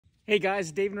Hey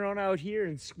guys, Dave Norona out here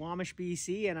in Squamish,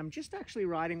 BC, and I'm just actually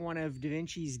riding one of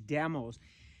Devinci's demos.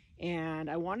 And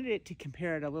I wanted it to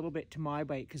compare it a little bit to my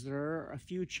bike because there are a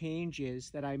few changes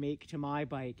that I make to my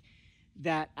bike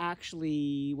that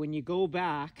actually, when you go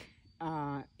back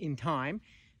in time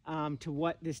to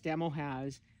what this demo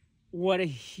has, what a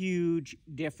huge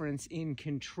difference in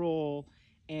control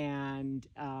and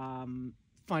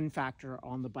fun factor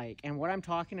on the bike. And what I'm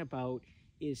talking about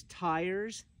is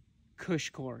tires,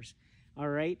 Cush cores. All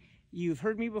right, you've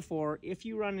heard me before. If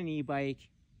you run an e-bike,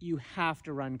 you have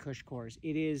to run Cush cores.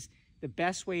 It is the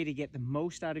best way to get the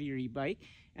most out of your e-bike,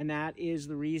 and that is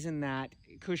the reason that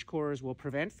Cush cores will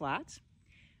prevent flats.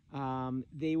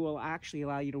 They will actually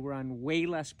allow you to run way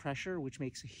less pressure, which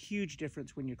makes a huge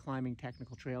difference when you're climbing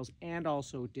technical trails and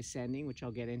also descending, which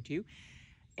I'll get into.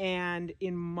 And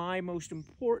in my most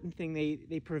important thing,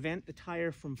 they prevent the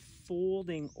tire from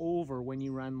folding over when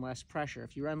you run less pressure.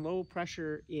 If you run low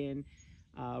pressure in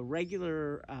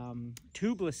regular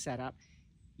tubeless setup,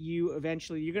 you're going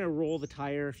to roll the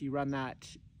tire if you run that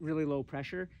really low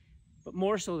pressure. But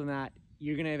more so than that,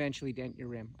 you're going to eventually dent your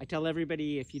rim. I tell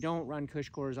everybody, if you don't run Cush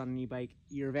cores on an e-bike,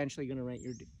 you're eventually going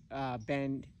to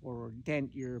bend or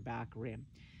dent your back rim.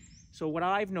 So what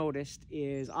I've noticed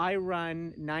is I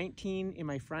run 19 in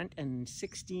my front and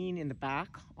 16 in the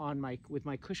back with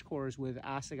my Cush cores with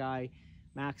Assegai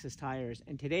Maxxis tires.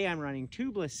 And today I'm running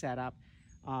tubeless setup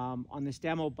on this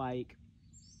demo bike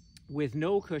with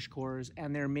no Cush cores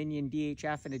and their Minion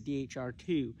DHF and a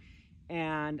DHR2.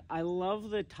 And I love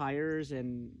the tires,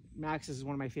 and Maxxis is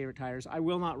one of my favorite tires. I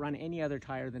will not run any other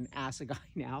tire than Assegai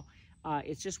now.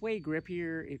 It's just way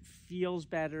grippier. It feels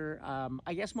better.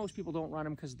 I guess most people don't run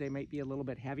them because they might be a little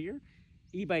bit heavier.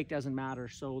 E-bike doesn't matter.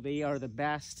 So they are the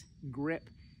best grip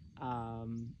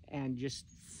and just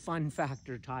fun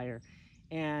factor tire.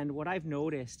 And what I've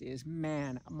noticed is,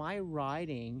 man, my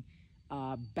riding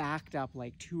backed up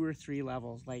like 2 or 3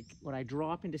 levels. Like when I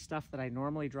drop into stuff that I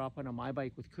normally drop on my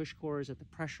bike with Cush cores at the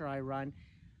pressure I run,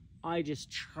 I just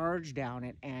charge down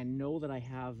it and know that I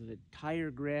have the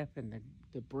tire grip and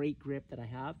the brake grip that I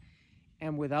have.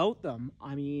 And without them,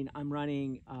 I mean, I'm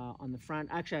running on the front.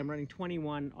 Actually, I'm running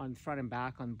 21 on front and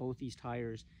back on both these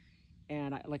tires.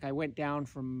 And I went down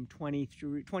from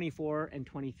 24 and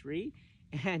 23,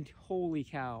 and holy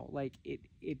cow, like it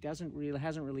hasn't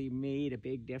really made a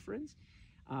big difference.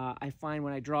 I find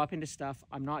when I drop into stuff,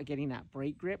 I'm not getting that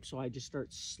brake grip, so I just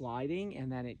start sliding,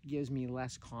 and then it gives me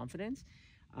less confidence.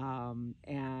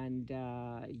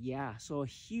 Yeah, so a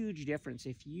huge difference.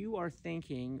 If you are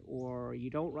thinking or you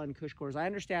don't run Cush cores, I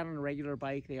understand on a regular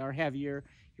bike they are heavier,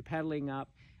 you're pedaling up,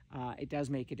 it does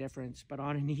make a difference. But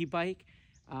on an e-bike,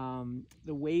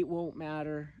 the weight won't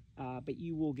matter, but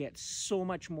you will get so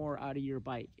much more out of your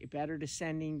bike. Better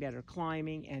descending, better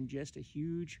climbing, and just a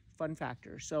huge fun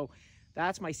factor. So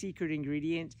that's my secret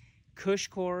ingredient: Cush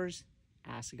cores,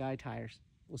 Assegai tires.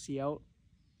 We'll see you out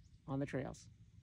on the trails.